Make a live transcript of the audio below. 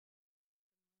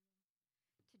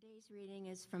Today's reading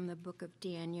is from the book of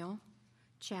Daniel,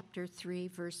 chapter 3,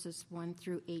 verses 1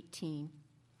 through 18.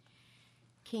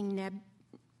 King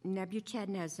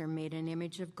Nebuchadnezzar made an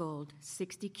image of gold,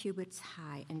 60 cubits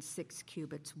high and 6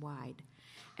 cubits wide,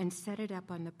 and set it up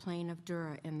on the plain of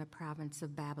Dura in the province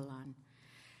of Babylon.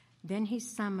 Then he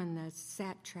summoned the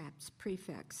satraps,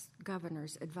 prefects,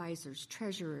 governors, advisors,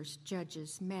 treasurers,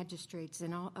 judges, magistrates,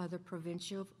 and all other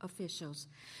provincial officials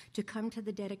to come to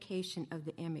the dedication of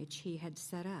the image he had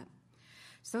set up.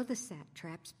 So the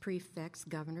satraps, prefects,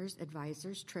 governors,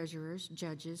 advisors, treasurers,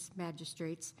 judges,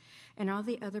 magistrates, and all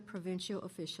the other provincial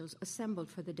officials assembled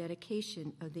for the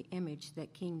dedication of the image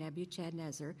that King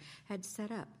Nebuchadnezzar had set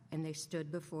up, and they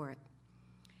stood before it.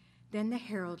 Then the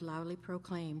herald loudly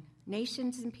proclaimed,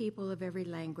 "Nations and people of every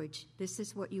language, this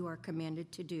is what you are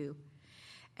commanded to do.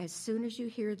 As soon as you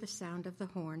hear the sound of the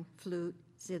horn, flute,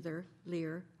 zither,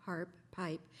 lyre, harp,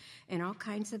 pipe, and all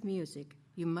kinds of music,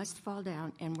 you must fall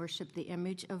down and worship the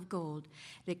image of gold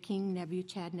that King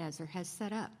Nebuchadnezzar has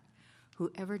set up.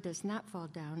 Whoever does not fall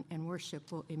down and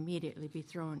worship will immediately be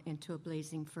thrown into a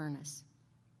blazing furnace."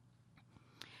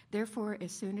 Therefore,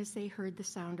 as soon as they heard the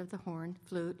sound of the horn,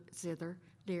 flute, zither,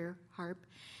 lyre, harp,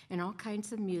 and all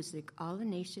kinds of music, all the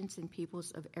nations and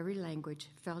peoples of every language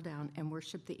fell down and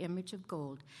worshipped the image of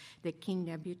gold that King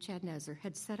Nebuchadnezzar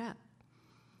had set up.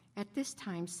 At this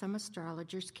time, some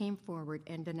astrologers came forward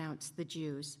and denounced the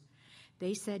Jews.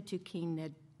 They said to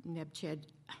King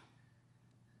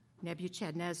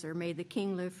Nebuchadnezzar, "May the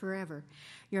king live forever.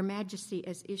 Your majesty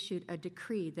has issued a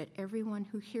decree that everyone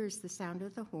who hears the sound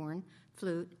of the horn,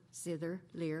 flute, zither,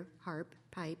 lyre, harp,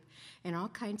 pipe, and all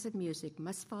kinds of music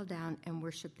must fall down and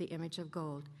worship the image of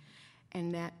gold,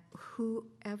 and that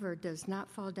whoever does not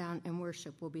fall down and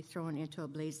worship will be thrown into a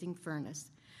blazing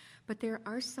furnace. But there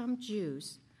are some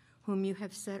Jews whom you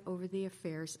have set over the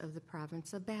affairs of the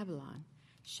province of Babylon,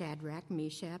 Shadrach,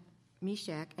 Meshach,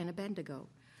 and Abednego,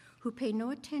 who pay no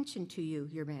attention to you,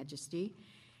 your majesty.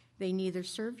 They neither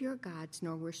serve your gods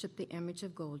nor worship the image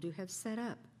of gold you have set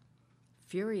up."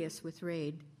 Furious with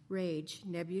rage,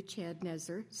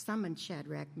 Nebuchadnezzar summoned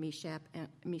Shadrach, Meshach,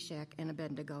 and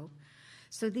Abednego.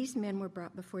 So these men were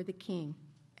brought before the king,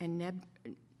 and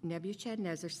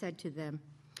Nebuchadnezzar said to them,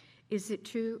 "Is it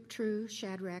true,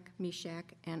 Shadrach,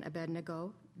 Meshach, and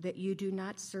Abednego, that you do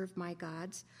not serve my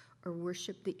gods or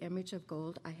worship the image of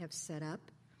gold I have set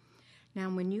up?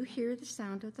 Now when you hear the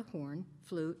sound of the horn,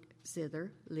 flute,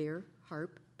 zither, lyre,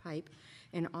 harp, pipe,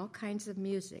 and all kinds of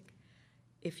music,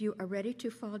 if you are ready to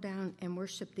fall down and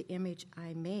worship the image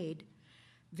I made,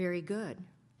 very good.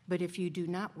 But if you do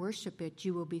not worship it,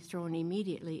 you will be thrown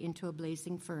immediately into a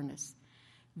blazing furnace.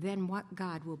 Then what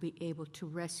God will be able to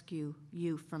rescue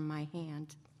you from my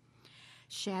hand?"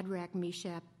 Shadrach,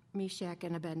 Meshach,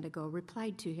 and Abednego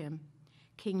replied to him,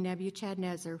 "King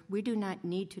Nebuchadnezzar, we do not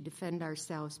need to defend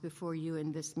ourselves before you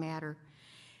in this matter.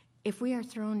 If we are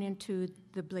thrown into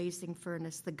the blazing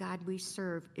furnace, the God we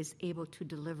serve is able to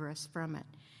deliver us from it,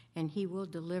 and he will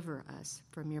deliver us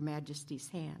from your majesty's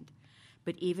hand.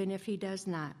 But even if he does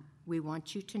not, we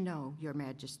want you to know, your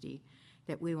majesty,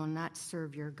 that we will not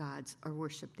serve your gods or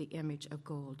worship the image of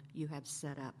gold you have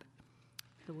set up."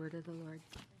 The word of the Lord.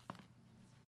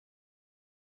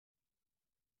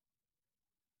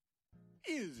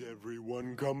 Is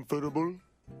everyone comfortable?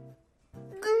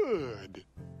 Good.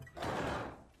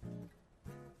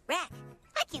 Rack,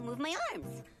 I can't move my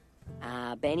arms.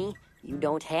 Benny, you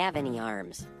don't have any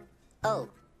arms. Oh.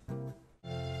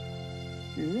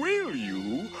 Will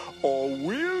you or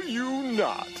will you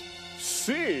not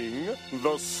sing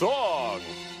the song?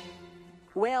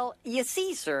 Well, you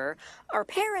see, sir, our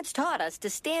parents taught us to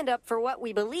stand up for what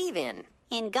we believe in.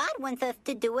 And God wants us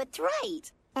to do what's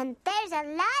right. And there's a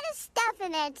lot of stuff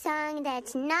in that song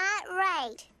that's not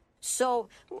right. So,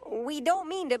 we don't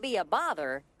mean to be a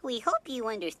bother. We hope you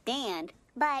understand.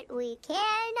 But we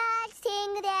cannot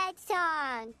sing that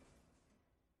song.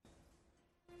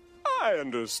 I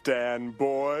understand,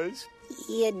 boys.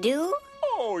 You do?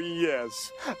 Oh,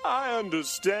 yes. I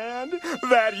understand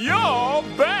that you're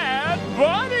bad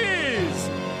buddies.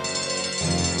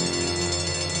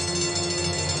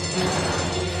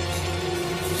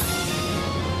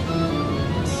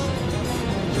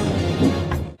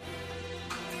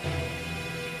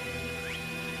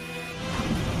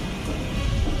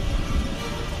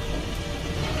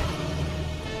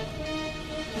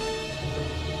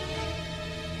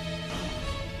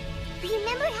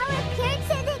 Remember how our parents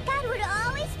said that God would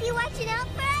always be watching out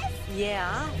for us?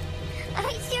 Yeah?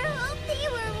 I sure hope they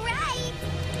were right.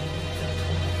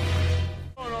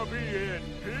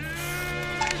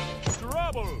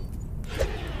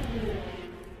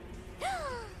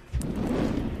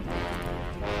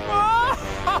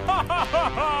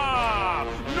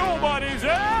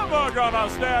 gonna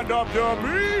stand up to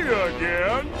me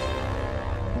again.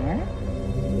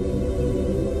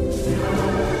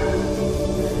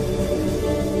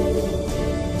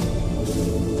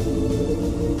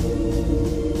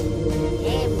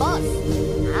 Hey, boss,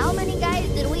 how many guys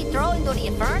did we throw into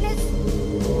the furnace?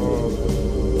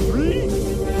 3?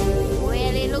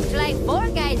 Well, it looks like 4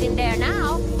 guys in there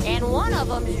now, and one of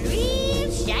them's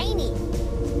real shiny.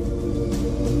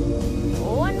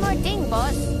 One more thing,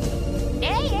 boss. They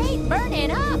ain't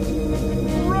burning up.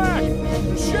 Rack!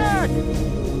 Shack!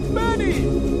 Benny!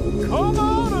 Come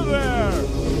out of there!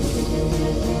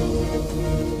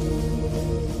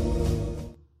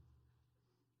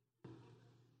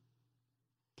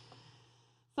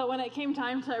 So when it came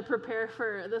time to prepare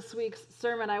for this week's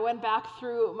sermon, I went back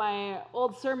through my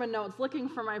old sermon notes looking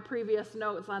for my previous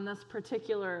notes on this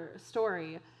particular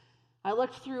story. I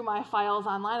looked through my files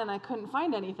online and I couldn't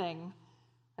find anything.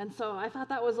 And so I thought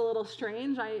that was a little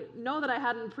strange. I know that I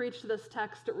hadn't preached this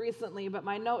text recently, but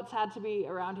my notes had to be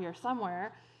around here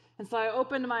somewhere. And so I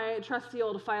opened my trusty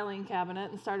old filing cabinet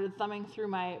and started thumbing through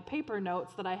my paper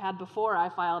notes that I had before I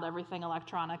filed everything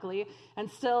electronically,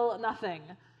 and still nothing.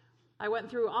 I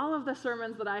went through all of the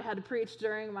sermons that I had preached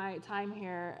during my time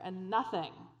here, and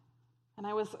nothing. And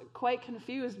I was quite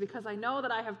confused because I know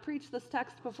that I have preached this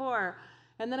text before.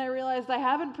 And then I realized I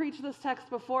haven't preached this text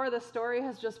before. This story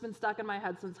has just been stuck in my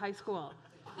head since high school.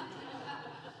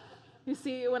 You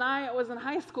see, when I was in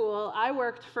high school, I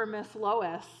worked for Miss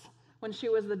Lois when she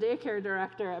was the daycare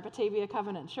director at Batavia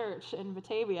Covenant Church in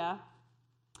Batavia.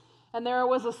 And there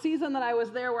was a season that I was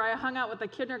there where I hung out with the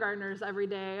kindergartners every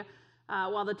day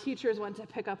while the teachers went to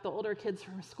pick up the older kids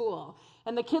from school.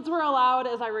 And the kids were allowed,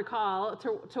 as I recall,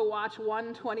 to watch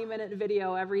one 20-minute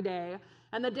video every day.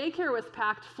 And the daycare was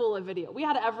packed full of video. We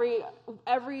had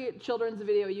every children's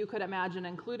video you could imagine,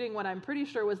 including what I'm pretty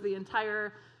sure was the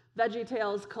entire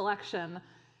VeggieTales collection.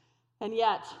 And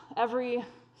yet, every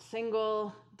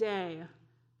single day,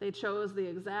 they chose the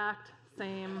exact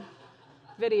same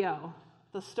video,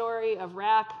 the story of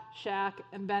Rack, Shack,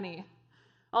 and Benny.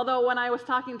 Although when I was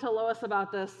talking to Lois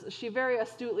about this, she very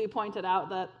astutely pointed out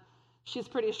that she's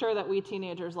pretty sure that we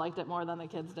teenagers liked it more than the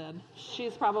kids did.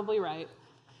 She's probably right.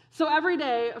 So every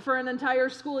day for an entire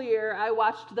school year, I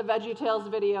watched the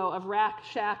VeggieTales video of Rack,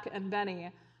 Shack, and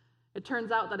Benny. It turns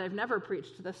out that I've never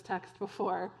preached this text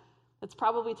before. It's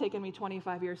probably taken me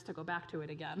 25 years to go back to it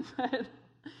again.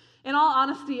 In all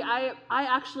honesty, I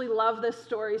actually love this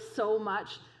story so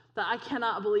much that I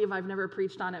cannot believe I've never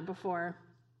preached on it before.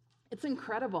 It's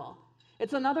incredible.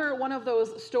 It's another one of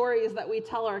those stories that we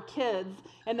tell our kids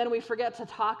and then we forget to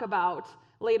talk about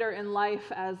later in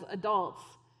life as adults.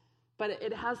 But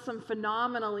it has some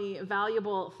phenomenally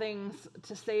valuable things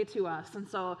to say to us. And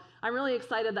so I'm really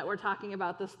excited that we're talking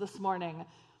about this morning.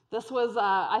 This was,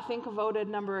 I think, voted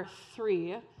number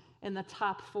 3 in the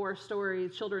top 4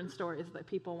 children's stories that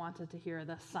people wanted to hear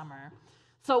this summer.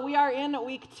 So we are in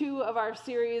week 2 of our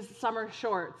series, Summer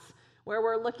Shorts, where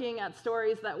we're looking at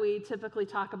stories that we typically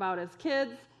talk about as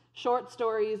kids, short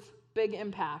stories, big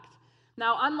impact.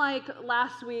 Now, unlike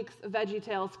last week's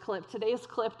VeggieTales clip, today's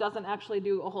clip doesn't actually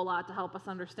do a whole lot to help us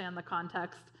understand the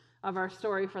context of our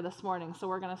story for this morning, so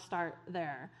we're going to start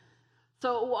there.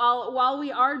 So while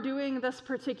we are doing this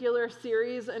particular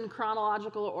series in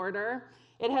chronological order,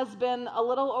 it has been a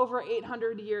little over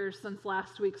 800 years since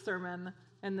last week's sermon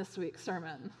and this week's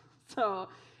sermon. So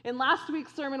in last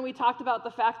week's sermon, we talked about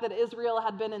the fact that Israel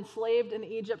had been enslaved in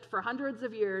Egypt for hundreds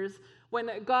of years when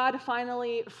God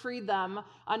finally freed them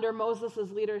under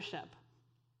Moses' leadership.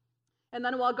 And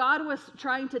then while God was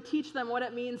trying to teach them what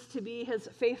it means to be his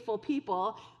faithful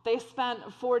people, they spent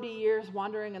 40 years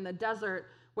wandering in the desert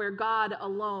where God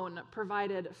alone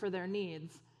provided for their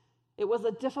needs. It was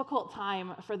a difficult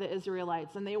time for the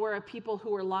Israelites, and they were a people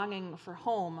who were longing for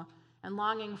home and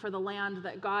longing for the land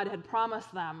that God had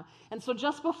promised them. And so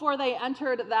just before they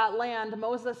entered that land,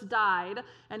 Moses died,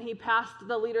 and he passed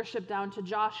the leadership down to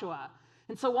Joshua.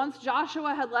 And so once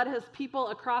Joshua had led his people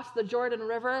across the Jordan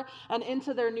River and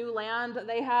into their new land,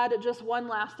 they had just one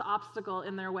last obstacle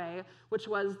in their way, which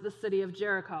was the city of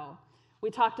Jericho. We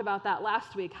talked about that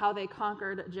last week, how they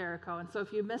conquered Jericho. And so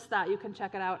if you missed that, you can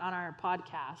check it out on our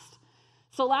podcast.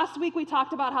 So last week we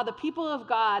talked about how the people of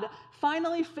God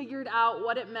finally figured out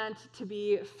what it meant to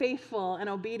be faithful and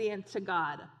obedient to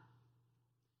God.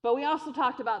 But we also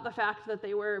talked about the fact that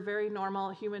they were very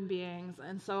normal human beings,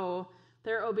 and so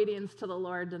their obedience to the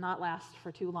Lord did not last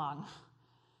for too long.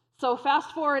 So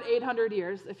fast forward 800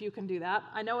 years, if you can do that.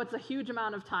 I know it's a huge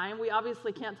amount of time. We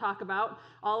obviously can't talk about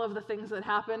all of the things that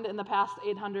happened in the past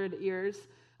 800 years.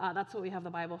 That's what we have the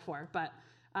Bible for. But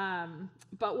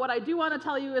what I do want to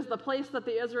tell you is the place that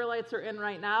the Israelites are in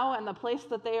right now and the place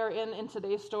that they are in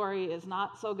today's story is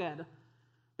not so good.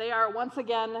 They are once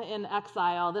again in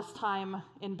exile, this time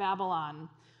in Babylon.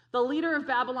 The leader of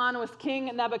Babylon was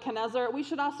King Nebuchadnezzar. We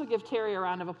should also give Terry a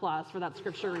round of applause for that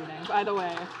scripture reading, by the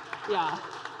way. Yeah.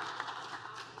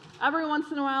 Every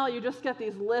once in a while, you just get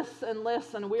these lists and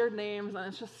weird names,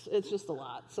 and it's just a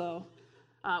lot. So,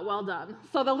 well done.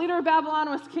 So the leader of Babylon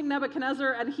was King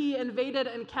Nebuchadnezzar, and he invaded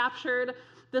and captured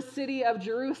the city of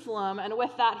Jerusalem, and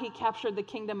with that, he captured the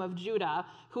kingdom of Judah,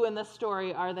 who in this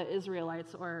story are the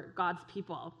Israelites, or God's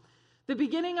people. The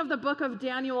beginning of the book of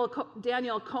Daniel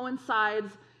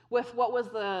coincides with what was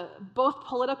the both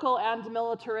political and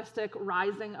militaristic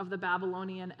rising of the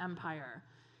Babylonian Empire.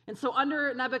 And so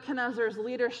under Nebuchadnezzar's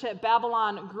leadership,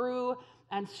 Babylon grew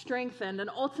and strengthened, and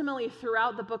ultimately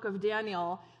throughout the book of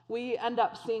Daniel, we end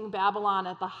up seeing Babylon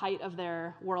at the height of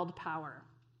their world power.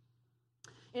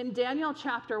 In Daniel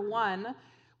chapter 1,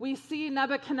 we see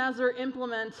Nebuchadnezzar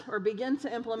begin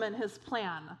to implement his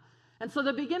plan. And so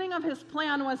the beginning of his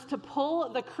plan was to pull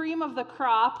the cream of the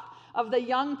crop of the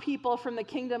young people from the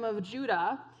kingdom of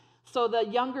Judah, so the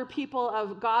younger people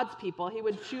of God's people. He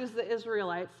would choose the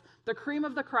Israelites, the cream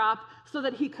of the crop, so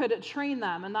that he could train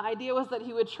them. And the idea was that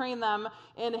he would train them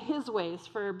in his ways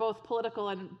for both political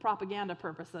and propaganda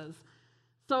purposes.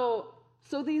 So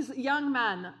these young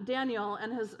men, Daniel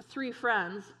and his 3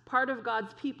 friends, part of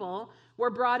God's people, were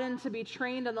brought in to be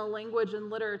trained in the language and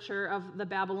literature of the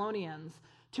Babylonians,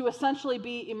 to essentially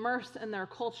be immersed in their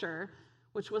culture,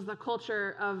 which was the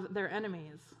culture of their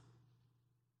enemies.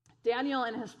 Daniel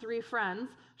and his 3 friends,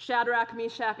 Shadrach,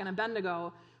 Meshach, and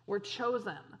Abednego, were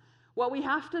chosen. What we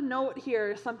have to note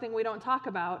here, something we don't talk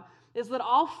about, is that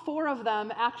all 4 of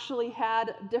them actually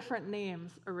had different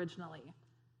names originally.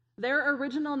 Their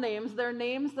original names, their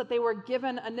names that they were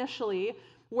given initially,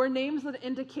 were names that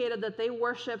indicated that they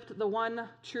worshiped the one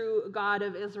true God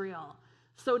of Israel.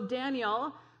 So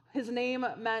Daniel, his name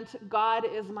meant God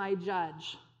is my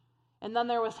judge. And then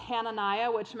there was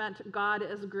Hananiah, which meant God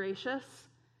is gracious.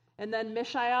 And then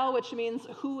Mishael, which means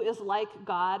who is like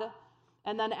God.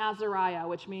 And then Azariah,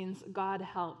 which means God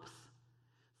helps.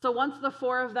 So once the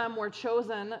 4 of them were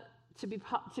chosen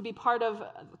to be part of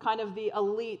kind of the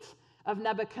elite of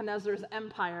Nebuchadnezzar's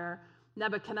empire,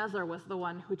 Nebuchadnezzar was the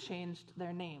one who changed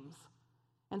their names.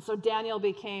 And so Daniel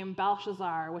became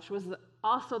Belshazzar, which was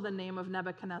also the name of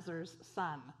Nebuchadnezzar's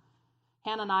son.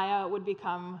 Hananiah would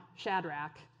become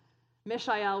Shadrach.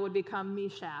 Mishael would become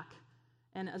Meshach,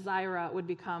 and Azariah would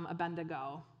become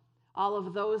Abednego. All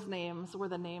of those names were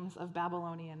the names of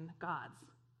Babylonian gods.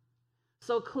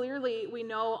 So clearly, we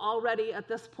know already at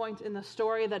this point in the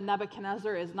story that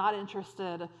Nebuchadnezzar is not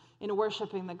interested in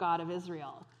worshiping the God of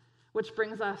Israel, which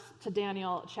brings us to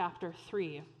Daniel chapter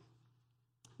 3.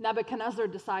 Nebuchadnezzar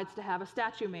decides to have a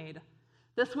statue made.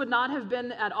 This would not have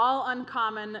been at all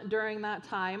uncommon during that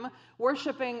time,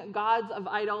 worshiping gods of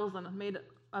idols and made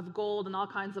of gold and all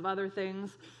kinds of other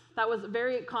things. That was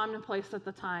very commonplace at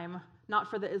the time, not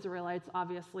for the Israelites,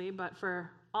 obviously, but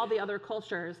for all the other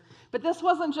cultures. But this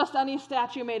wasn't just any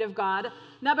statue made of God.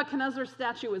 Nebuchadnezzar's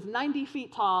statue was 90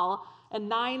 feet tall and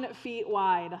 9 feet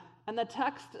wide. And the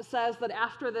text says that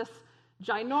after this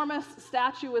ginormous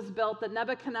statue was built, that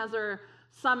Nebuchadnezzar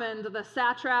summoned the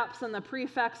satraps and the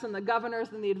prefects and the governors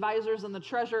and the advisors and the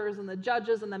treasurers and the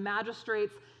judges and the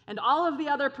magistrates and all of the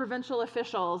other provincial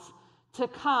officials to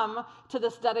come to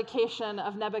this dedication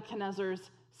of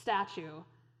Nebuchadnezzar's statue.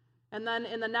 And then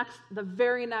in the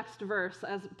very next verse,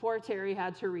 as poor Terry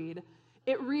had to read,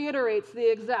 it reiterates the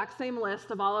exact same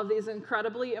list of all of these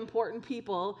incredibly important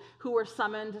people who were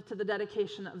summoned to the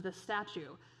dedication of this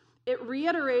statue. It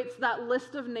reiterates that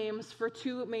list of names for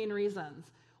 2 main reasons.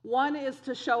 One is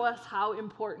to show us how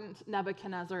important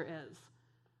Nebuchadnezzar is.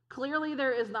 Clearly,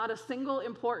 there is not a single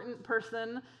important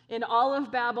person in all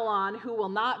of Babylon who will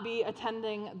not be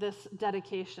attending this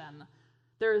dedication.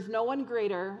 There is no one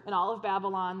greater in all of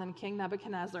Babylon than King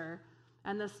Nebuchadnezzar,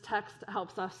 and this text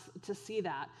helps us to see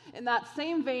that. In that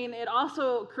same vein, it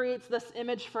also creates this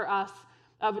image for us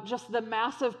of just the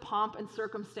massive pomp and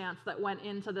circumstance that went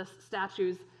into this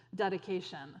statue's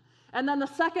dedication. And then the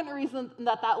second reason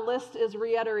that list is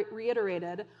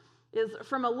reiterated is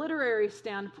from a literary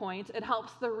standpoint, it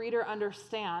helps the reader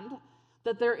understand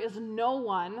that there is no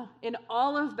one in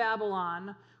all of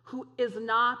Babylon who is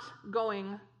not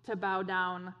going to bow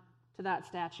down to that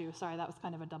statue. Sorry, that was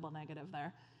kind of a double negative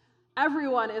there.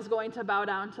 Everyone is going to bow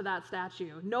down to that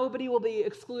statue. Nobody will be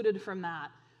excluded from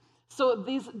that. So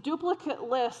these duplicate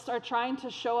lists are trying to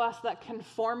show us that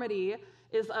conformity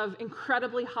is of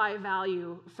incredibly high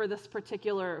value for this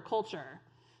particular culture.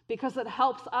 because it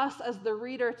helps us as the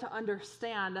reader to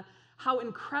understand how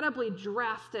incredibly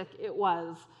drastic it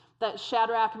was that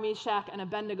Shadrach, Meshach, and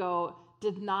Abednego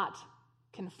did not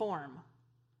conform.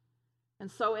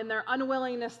 And so in their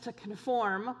unwillingness to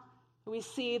conform, we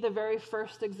see the very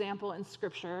first example in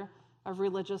Scripture of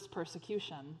religious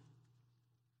persecution.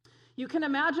 You can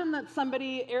imagine that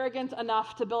somebody arrogant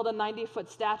enough to build a 90-foot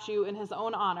statue in his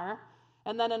own honor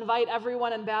and then invite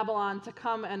everyone in Babylon to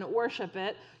come and worship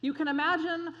it. You can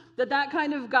imagine that that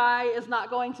kind of guy is not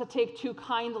going to take too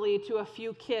kindly to a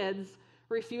few kids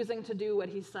refusing to do what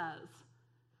he says.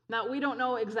 Now, we don't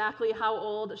know exactly how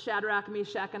old Shadrach,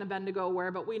 Meshach, and Abednego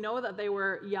were, but we know that they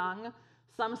were young.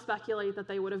 Some speculate that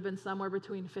they would have been somewhere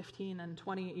between 15 and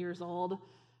 20 years old.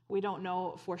 We don't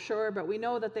know for sure, but we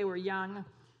know that they were young,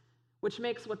 which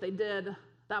makes what they did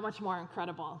that much more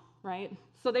incredible, right?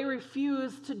 So they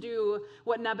refused to do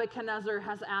what Nebuchadnezzar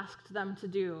has asked them to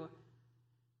do.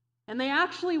 And they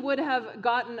actually would have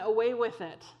gotten away with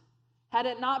it had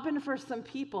it not been for some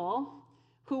people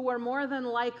who were more than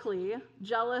likely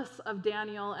jealous of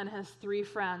Daniel and his 3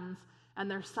 friends and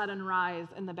their sudden rise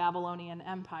in the Babylonian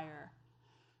Empire.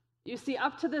 You see,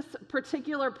 up to this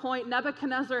particular point,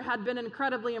 Nebuchadnezzar had been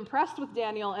incredibly impressed with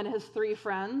Daniel and his 3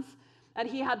 friends, and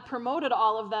he had promoted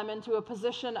all of them into a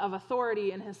position of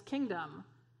authority in his kingdom.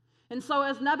 And so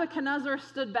as Nebuchadnezzar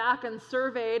stood back and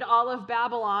surveyed all of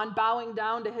Babylon, bowing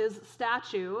down to his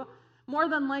statue, more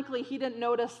than likely he didn't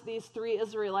notice these 3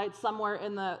 Israelites somewhere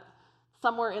in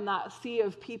that sea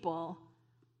of people.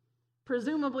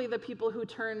 Presumably the people who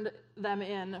turned them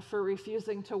in for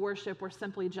refusing to worship were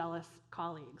simply jealous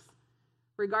colleagues.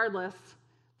 Regardless,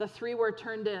 the 3 were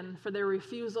turned in for their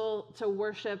refusal to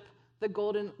worship the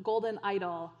golden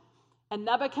idol, and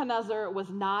Nebuchadnezzar was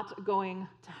not going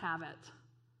to have it.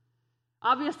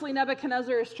 Obviously,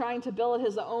 Nebuchadnezzar is trying to build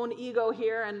his own ego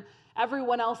here, and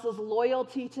everyone else's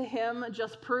loyalty to him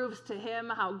just proves to him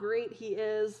how great he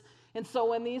is. And so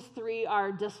when these 3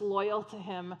 are disloyal to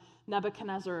him,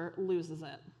 Nebuchadnezzar loses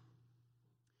it.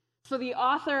 So the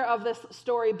author of this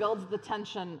story builds the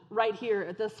tension right here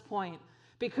at this point,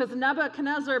 because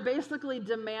Nebuchadnezzar basically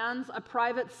demands a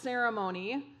private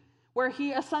ceremony where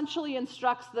he essentially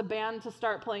instructs the band to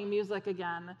start playing music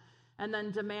again, and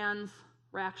then demands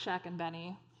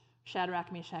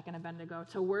Shadrach, Meshach, and Abednego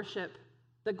to worship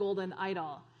the golden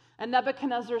idol. And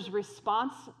Nebuchadnezzar's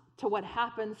response to what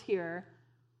happens here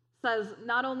says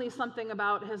not only something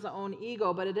about his own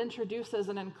ego, but it introduces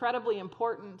an incredibly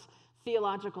important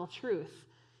theological truth.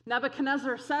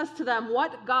 Nebuchadnezzar says to them,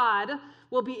 "What God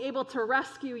will be able to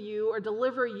rescue you or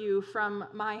deliver you from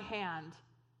my hand?"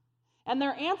 And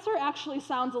their answer actually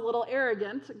sounds a little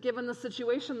arrogant given the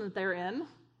situation that they're in.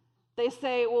 They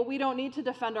say, "Well, we don't need to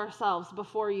defend ourselves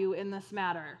before you in this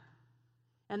matter."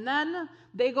 And then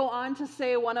they go on to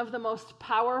say one of the most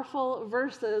powerful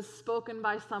verses spoken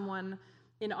by someone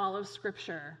in all of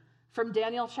Scripture, from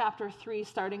Daniel chapter 3,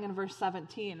 starting in verse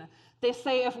 17. They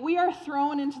say, "If we are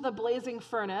thrown into the blazing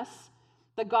furnace,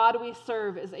 the God we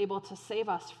serve is able to save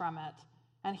us from it,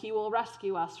 and he will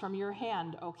rescue us from your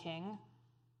hand, O king.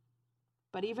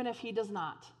 But even if he does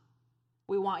not,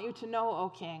 we want you to know, O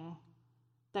king,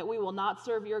 that we will not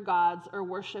serve your gods or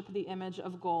worship the image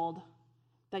of gold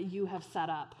that you have set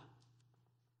up."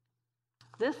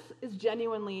 This is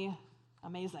genuinely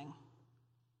amazing.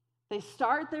 They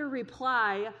start their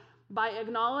reply by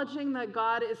acknowledging that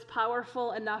God is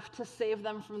powerful enough to save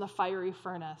them from the fiery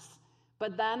furnace.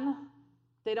 But then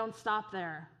they don't stop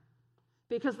there,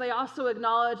 because they also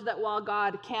acknowledge that while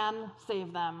God can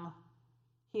save them,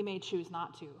 he may choose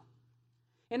not to.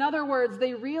 In other words,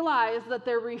 they realize that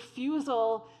their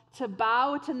refusal to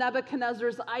bow to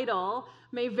Nebuchadnezzar's idol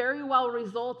may very well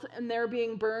result in their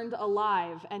being burned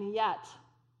alive. And yet,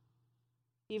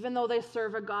 even though they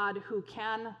serve a God who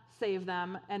can save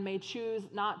them and may choose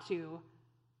not to,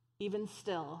 even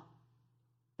still,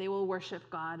 they will worship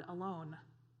God alone.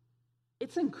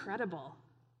 It's incredible.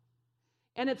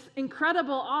 And it's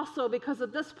incredible also because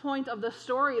at this point of the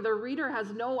story, the reader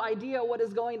has no idea what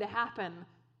is going to happen.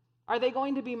 Are they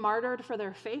going to be martyred for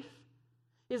their faith?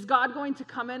 Is God going to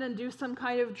come in and do some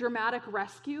kind of dramatic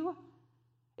rescue?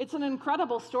 It's an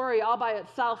incredible story all by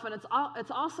itself, and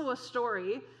it's also a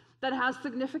story that has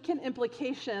significant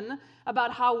implication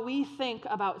about how we think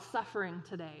about suffering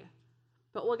today.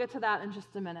 But we'll get to that in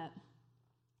just a minute.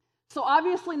 So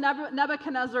obviously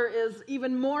Nebuchadnezzar is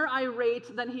even more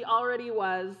irate than he already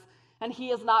was, and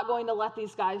he is not going to let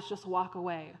these guys just walk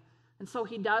away. And so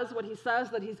he does what he says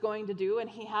that he's going to do, and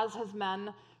he has his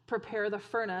men prepare the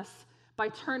furnace by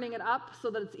turning it up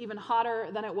so that it's even hotter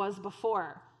than it was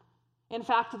before. In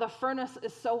fact, the furnace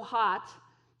is so hot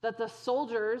that the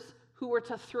soldiers who were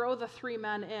to throw the 3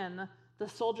 men in, the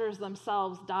soldiers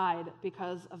themselves died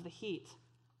because of the heat.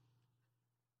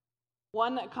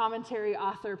 One commentary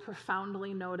author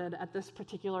profoundly noted at this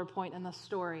particular point in the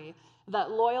story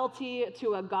that loyalty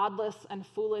to a godless and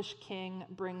foolish king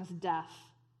brings death,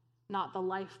 not the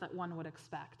life that one would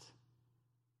expect.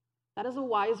 That is a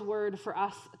wise word for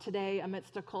us today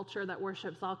amidst a culture that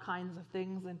worships all kinds of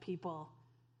things and people,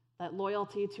 that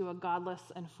loyalty to a godless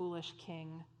and foolish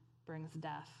king brings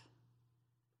death.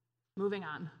 Moving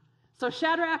on. So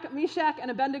Shadrach, Meshach,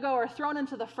 and Abednego are thrown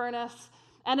into the furnace,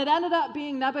 and it ended up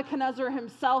being Nebuchadnezzar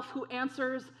himself who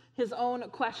answers his own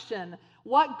question.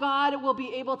 What God will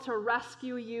be able to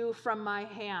rescue you from my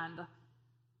hand?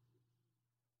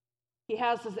 He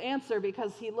has his answer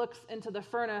because he looks into the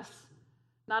furnace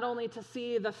not only to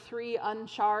see the 3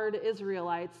 uncharred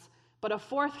Israelites, but a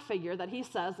 4th figure that he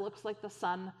says looks like the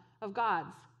Son of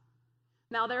God's.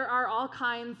 Now, there are all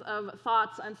kinds of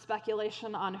thoughts and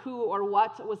speculation on who or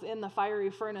what was in the fiery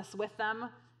furnace with them.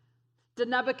 Did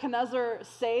Nebuchadnezzar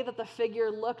say that the figure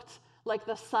looked like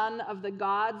the son of the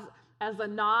gods as a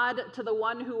nod to the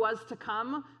one who was to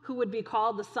come, who would be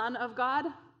called the Son of God?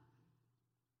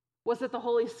 Was it the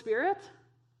Holy Spirit?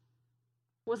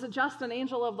 Was it just an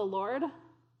angel of the Lord?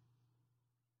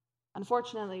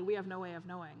 Unfortunately, we have no way of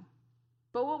knowing.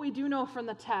 But what we do know from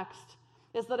the text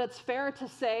is that it's fair to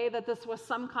say that this was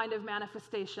some kind of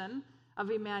manifestation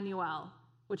of Emmanuel,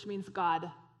 which means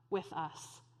God with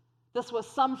us. This was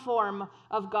some form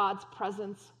of God's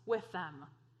presence with them.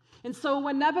 And so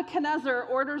when Nebuchadnezzar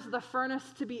orders the furnace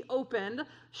to be opened,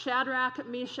 Shadrach,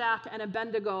 Meshach, and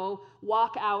Abednego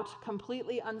walk out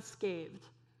completely unscathed.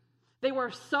 They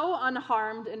were so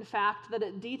unharmed, in fact, that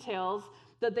it details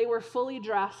that they were fully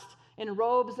dressed in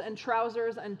robes and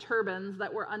trousers and turbans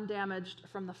that were undamaged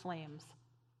from the flames.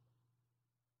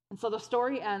 And so the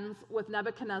story ends with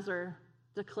Nebuchadnezzar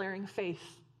declaring faith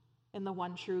in the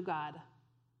one true God.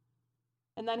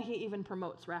 And then he even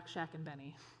promotes Rakshak and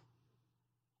Benny.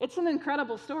 It's an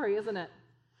incredible story, isn't it?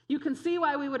 You can see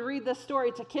why we would read this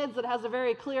story to kids. It has a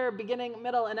very clear beginning,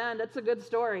 middle, and end. It's a good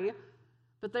story.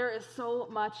 But there is so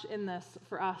much in this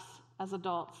for us as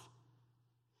adults.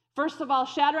 First of all,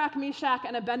 Shadrach, Meshach,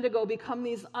 and Abednego become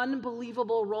these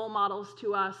unbelievable role models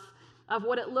to us of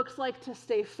what it looks like to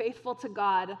stay faithful to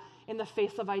God in the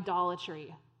face of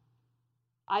idolatry.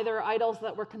 Either idols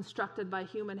that were constructed by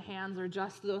human hands or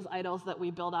just those idols that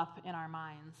we build up in our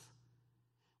minds.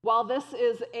 While this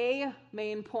is a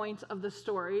main point of the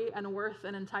story and worth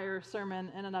an entire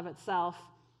sermon in and of itself,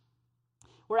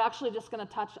 we're actually just going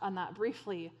to touch on that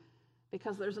briefly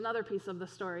because there's another piece of the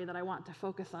story that I want to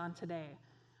focus on today.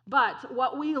 But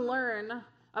what we learn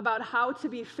about how to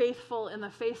be faithful in the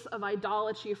face of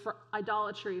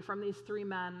idolatry from these 3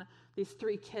 men, these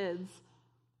 3 kids,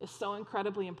 is so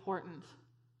incredibly important.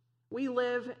 We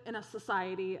live in a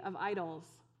society of idols.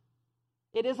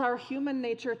 It is our human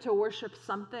nature to worship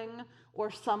something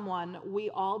or someone. We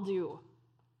all do.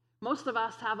 Most of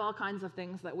us have all kinds of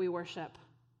things that we worship.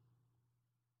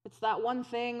 It's that one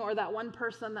thing or that one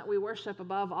person that we worship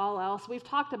above all else. We've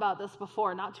talked about this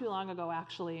before, not too long ago,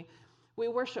 actually. We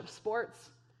worship sports.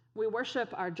 We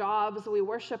worship our jobs. We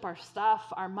worship our stuff,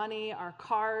 our money, our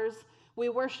cars. We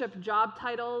worship job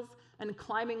titles and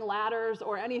climbing ladders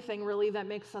or anything really that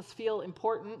makes us feel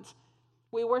important.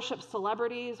 We worship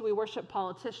celebrities. We worship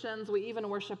politicians. We even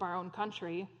worship our own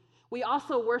country. We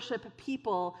also worship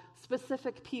people,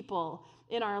 specific people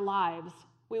in our lives.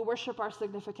 We worship our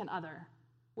significant other.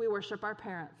 We worship our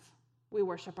parents. We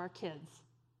worship our kids.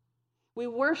 We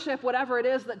worship whatever it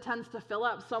is that tends to fill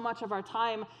up so much of our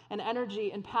time and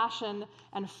energy and passion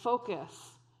and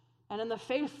focus. And in the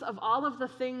face of all of the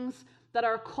things that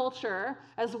our culture,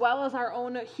 as well as our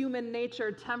own human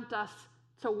nature, tempt us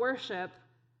to worship,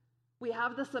 we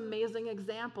have this amazing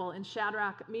example in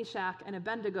Shadrach, Meshach, and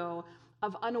Abednego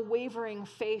of unwavering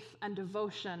faith and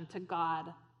devotion to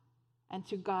God and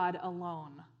to God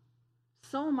alone.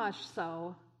 So much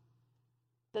so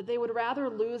that they would rather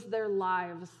lose their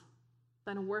lives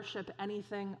than worship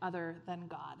anything other than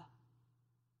God.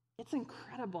 It's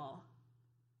incredible.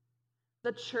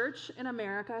 The church in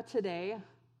America today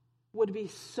would be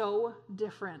so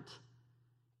different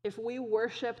if we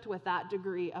worshiped with that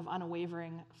degree of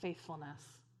unwavering faithfulness.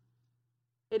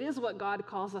 It is what God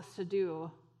calls us to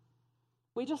do.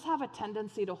 We just have a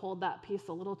tendency to hold that piece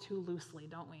a little too loosely,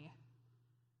 don't we?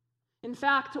 In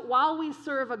fact, while we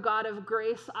serve a God of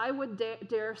grace, I would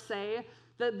dare say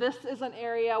that this is an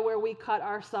area where we cut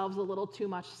ourselves a little too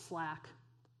much slack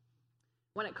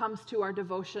when it comes to our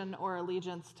devotion or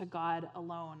allegiance to God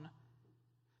alone.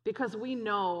 Because we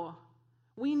know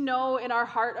We know in our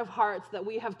heart of hearts that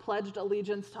we have pledged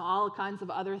allegiance to all kinds of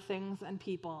other things and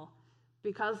people.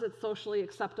 Because it's socially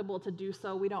acceptable to do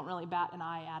so, we don't really bat an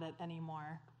eye at it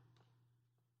anymore.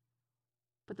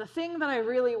 But the thing that I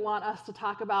really want us to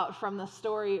talk about from the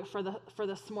story for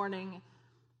this morning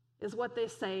is what they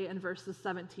say in verses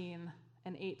 17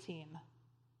 and 18.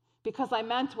 Because I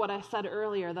meant what I said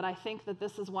earlier, that I think that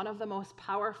this is one of the most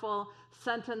powerful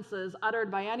sentences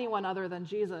uttered by anyone other than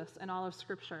Jesus in all of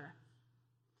Scripture.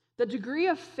 The degree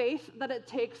of faith that it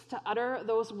takes to utter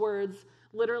those words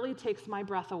literally takes my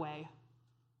breath away.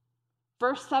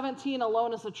 Verse 17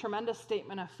 alone is a tremendous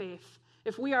statement of faith.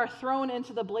 If we are thrown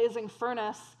into the blazing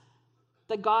furnace,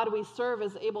 the God we serve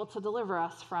is able to deliver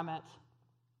us from it.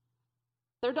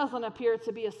 There doesn't appear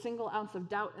to be a single ounce of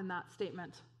doubt in that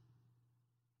statement.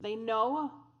 They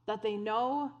know that they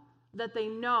know that they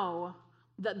know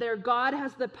that their God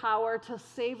has the power to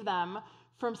save them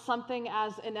from something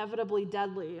as inevitably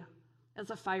deadly as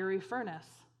a fiery furnace.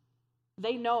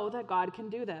 They know that God can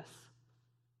do this.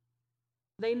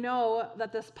 They know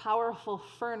that this powerful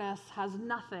furnace has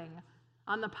nothing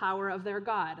on the power of their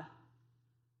God.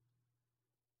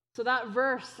 So that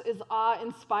verse is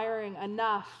awe-inspiring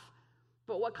enough,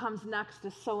 but what comes next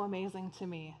is so amazing to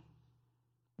me.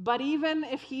 But even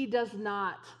if he does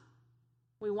not,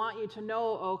 we want you to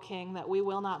know, O King, that we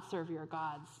will not serve your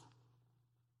gods.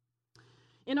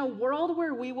 In a world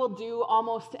where we will do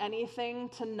almost anything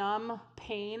to numb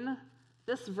pain,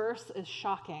 this verse is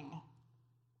shocking.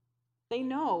 They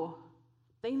know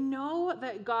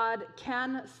that God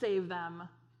can save them,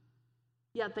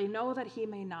 yet they know that he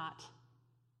may not.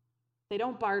 They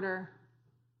don't barter.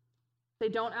 They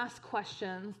don't ask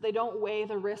questions. They don't weigh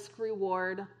the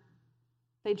risk-reward.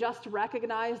 They just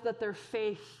recognize that their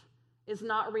faith is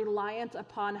not reliant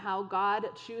upon how God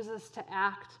chooses to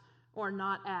act or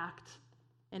not act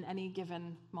in any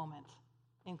given moment,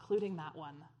 including that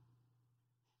one.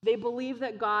 They believe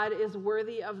that God is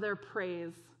worthy of their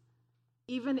praise,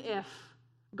 even if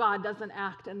God doesn't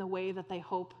act in the way that they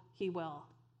hope he will.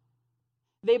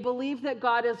 They believe that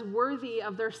God is worthy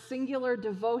of their singular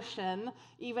devotion,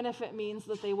 even if it means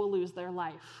that they will lose their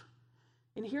life.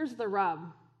 And here's the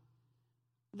rub.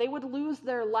 They would lose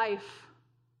their life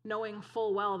knowing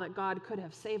full well that God could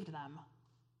have saved them.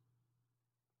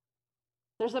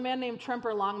 There's a man named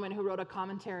Tremper Longman who wrote a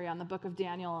commentary on the book of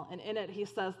Daniel, and in it he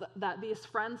says that these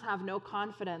friends have no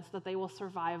confidence that they will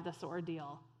survive this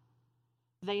ordeal.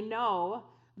 They know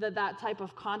that type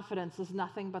of confidence is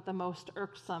nothing but the most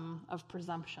irksome of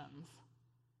presumptions.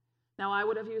 Now, I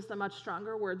would have used a much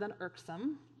stronger word than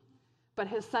irksome, but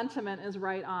his sentiment is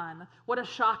right on. What a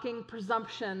shocking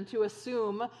presumption to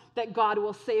assume that God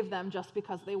will save them just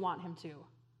because they want him to.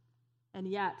 And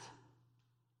yet,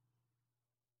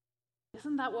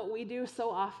 isn't that what we do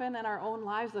so often in our own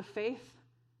lives of faith?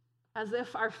 As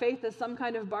if our faith is some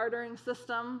kind of bartering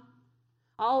system.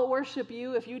 I'll worship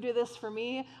you if you do this for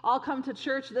me. I'll come to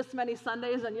church this many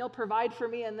Sundays and you'll provide for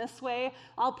me in this way.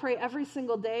 I'll pray every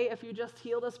single day if you just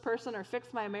heal this person or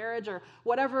fix my marriage or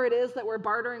whatever it is that we're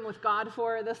bartering with God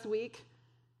for this week.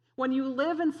 When you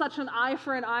live in such an eye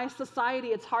for an eye society,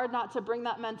 it's hard not to bring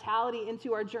that mentality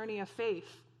into our journey of faith.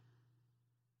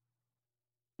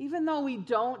 Even though we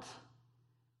don't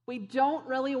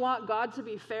really want God to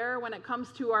be fair when it comes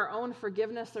to our own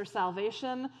forgiveness or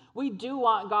salvation. We do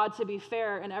want God to be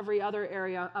fair in every other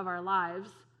area of our lives.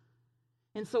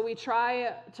 And so we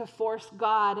try to force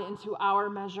God into our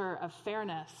measure of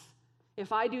fairness.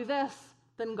 If I do this,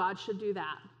 then God should do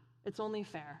that. It's only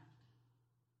fair.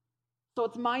 So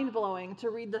it's mind-blowing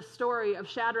to read the story of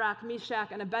Shadrach, Meshach,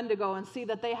 and Abednego and see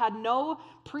that they had no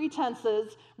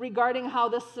pretenses regarding how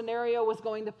this scenario was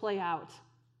going to play out.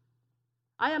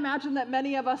 I imagine that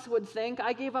many of us would think,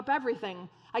 I gave up everything.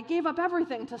 I gave up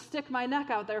everything to stick my neck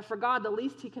out there for God. The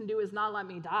least he can do is not let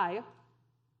me die,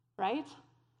 right?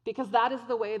 Because that is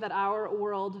the way that our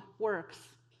world works.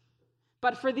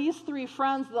 But for these three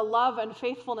friends, the love and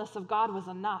faithfulness of God was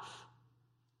enough.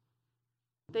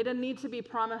 They didn't need to be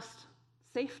promised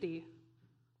safety.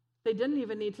 They didn't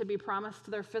even need to be promised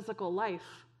their physical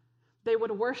life. They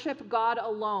would worship God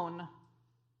alone.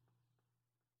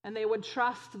 And they would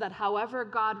trust that however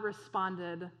God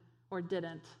responded or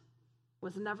didn't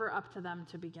was never up to them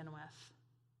to begin with.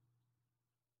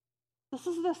 This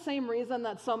is the same reason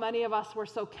that so many of us were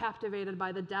so captivated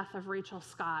by the death of Rachel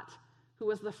Scott, who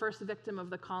was the first victim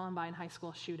of the Columbine High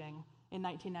School shooting in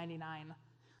 1999.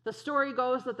 The story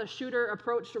goes that the shooter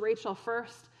approached Rachel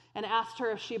first and asked her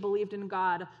if she believed in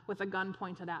God with a gun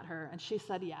pointed at her, and she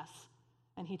said yes,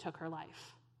 and he took her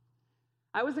life.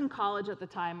 I was in college at the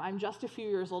time. I'm just a few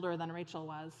years older than Rachel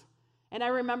was. And I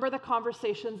remember the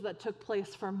conversations that took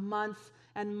place for months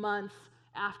and months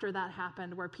after that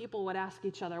happened where people would ask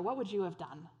each other, what would you have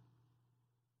done?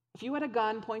 If you had a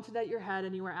gun pointed at your head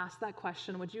and you were asked that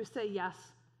question, would you say yes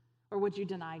or would you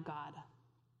deny God?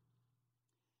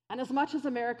 And as much as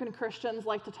American Christians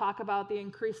like to talk about the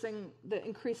increasing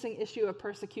issue of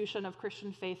persecution of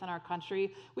Christian faith in our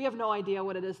country, we have no idea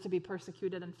what it is to be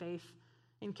persecuted in faith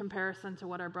in comparison to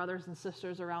what our brothers and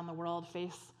sisters around the world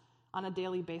face on a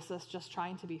daily basis just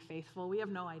trying to be faithful. We have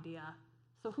no idea.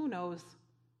 So who knows?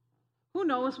 Who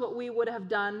knows what we would have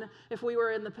done if we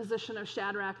were in the position of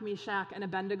Shadrach, Meshach, and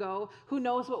Abednego? Who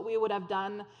knows what we would have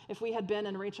done if we had been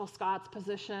in Rachel Scott's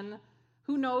position?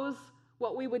 Who knows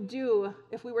what we would do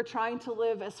if we were trying to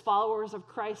live as followers of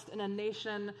Christ in a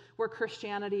nation where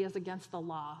Christianity is against the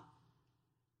law?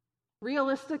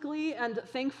 Realistically, and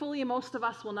thankfully, most of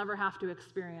us will never have to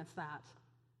experience that.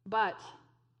 But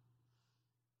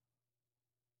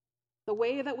the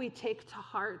way that we take to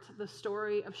heart the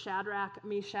story of Shadrach,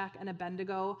 Meshach, and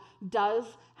Abednego does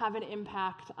have an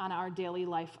impact on our daily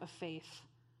life of faith.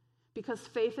 Because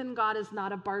faith in God is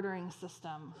not a bartering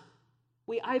system.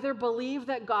 We either believe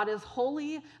that God is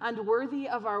holy and worthy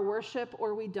of our worship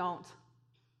or we don't.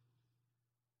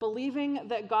 Believing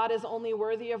that God is only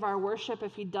worthy of our worship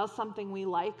if he does something we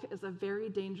like is a very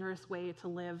dangerous way to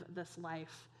live this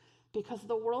life because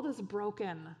the world is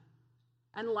broken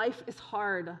and life is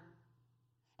hard.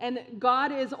 And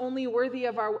God is only worthy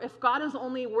of if God is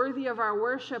only worthy of our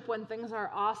worship when things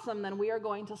are awesome, then we are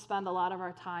going to spend a lot of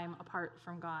our time apart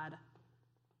from God.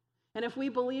 And if we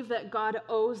believe that God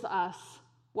owes us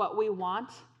what we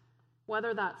want,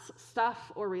 whether that's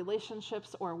stuff or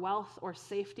relationships or wealth or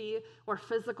safety or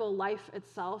physical life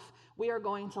itself, we are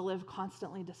going to live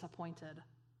constantly disappointed.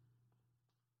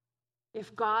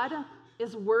 If God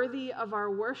is worthy of our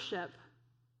worship,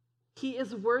 he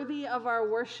is worthy of our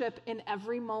worship in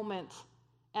every moment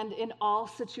and in all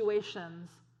situations,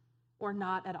 or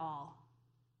not at all.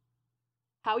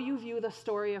 How you view the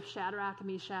story of Shadrach,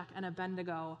 Meshach, and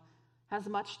Abednego has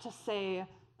much to say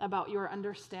about your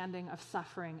understanding of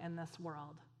suffering in this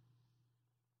world.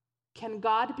 Can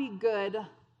God be good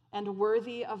and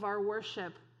worthy of our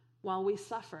worship while we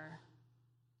suffer?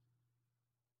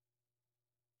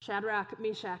 Shadrach,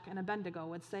 Meshach, and Abednego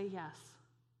would say yes.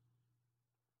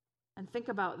 And think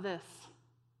about this.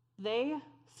 They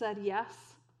said yes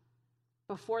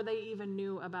before they even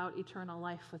knew about eternal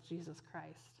life with Jesus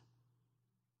Christ.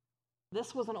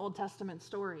 This was an Old Testament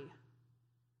story.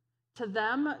 To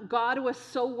them, God was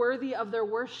so worthy of their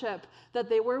worship that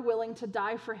they were willing to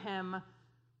die for him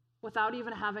without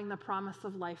even having the promise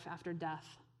of life after death.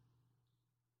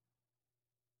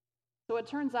 So it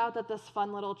turns out that this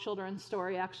fun little children's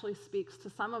story actually speaks to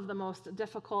some of the most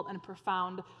difficult and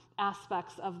profound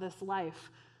aspects of this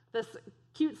life. This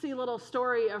cutesy little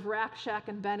story of Rakshak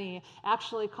and Benny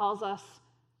actually calls us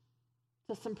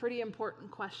to some pretty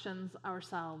important questions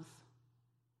ourselves.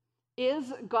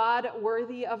 Is God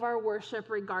worthy of our worship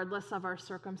regardless of our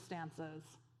circumstances?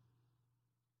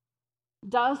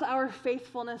 Does our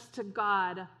faithfulness to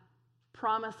God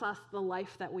promise us the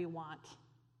life that we want?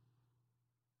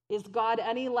 Is God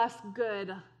any less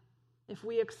good if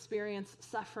we experience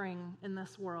suffering in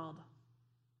this world?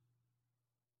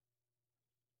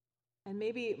 And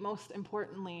maybe most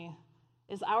importantly,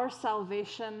 is our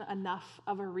salvation enough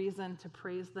of a reason to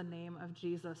praise the name of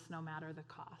Jesus no matter the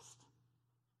cost?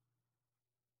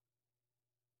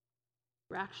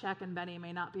 Rakshak and Benny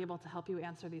may not be able to help you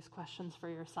answer these questions for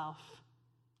yourself,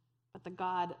 but the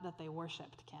God that they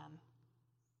worshiped can.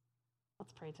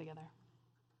 Let's pray together.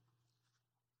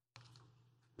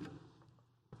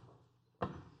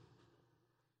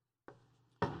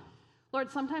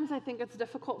 Lord, sometimes I think it's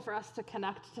difficult for us to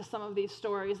connect to some of these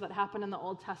stories that happen in the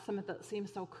Old Testament that seem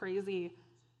so crazy.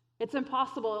 It's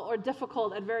impossible or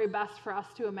difficult at very best for us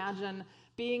to imagine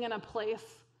being in a place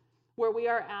where we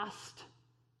are asked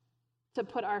to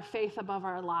put our faith above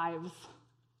our lives.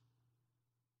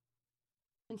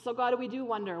 And so, God, we do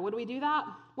wonder, would we do that?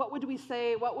 What would we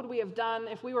say? What would we have done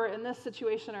if we were in this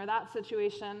situation or that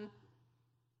situation?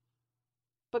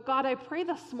 But God, I pray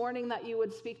this morning that you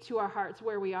would speak to our hearts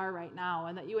where we are right now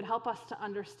and that you would help us to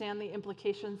understand the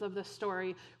implications of this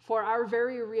story for our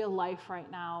very real life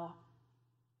right now.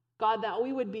 God, that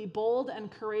we would be bold and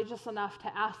courageous enough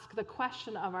to ask the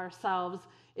question of ourselves,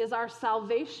 is our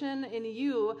salvation in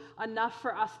you enough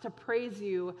for us to praise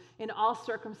you in all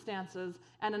circumstances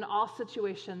and in all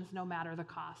situations, no matter the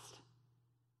cost?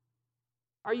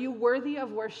 Are you worthy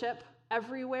of worship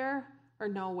everywhere or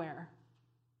nowhere?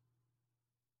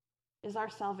 Is our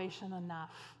salvation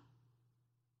enough?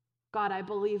 God, I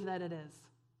believe that it is.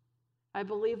 I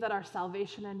believe that our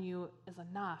salvation in you is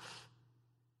enough.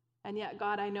 And yet,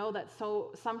 God, I know that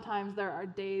sometimes there are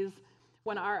days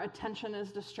when our attention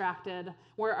is distracted,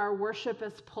 where our worship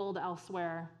is pulled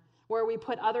elsewhere, where we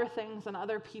put other things and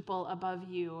other people above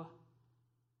you.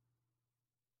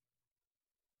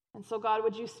 And so, God,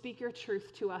 would you speak your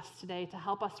truth to us today to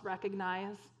help us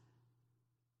recognize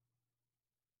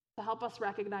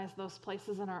those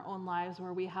places in our own lives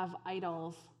where we have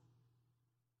idols,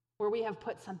 where we have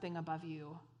put something above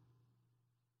you.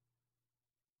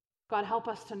 God, help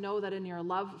us to know that in your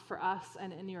love for us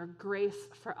and in your grace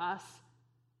for us,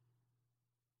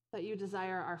 that you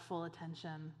desire our full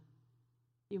attention.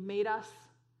 You made us,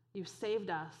 you saved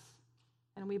us,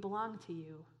 and we belong to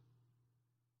you.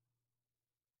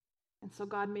 And so,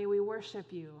 God, may we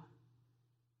worship you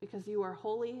because you are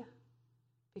holy,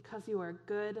 because you are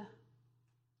good,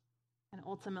 and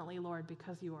ultimately, Lord,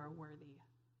 because you are worthy.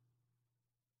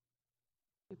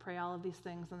 We pray all of these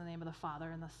things in the name of the Father,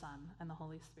 and the Son, and the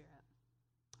Holy Spirit.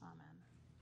 Amen.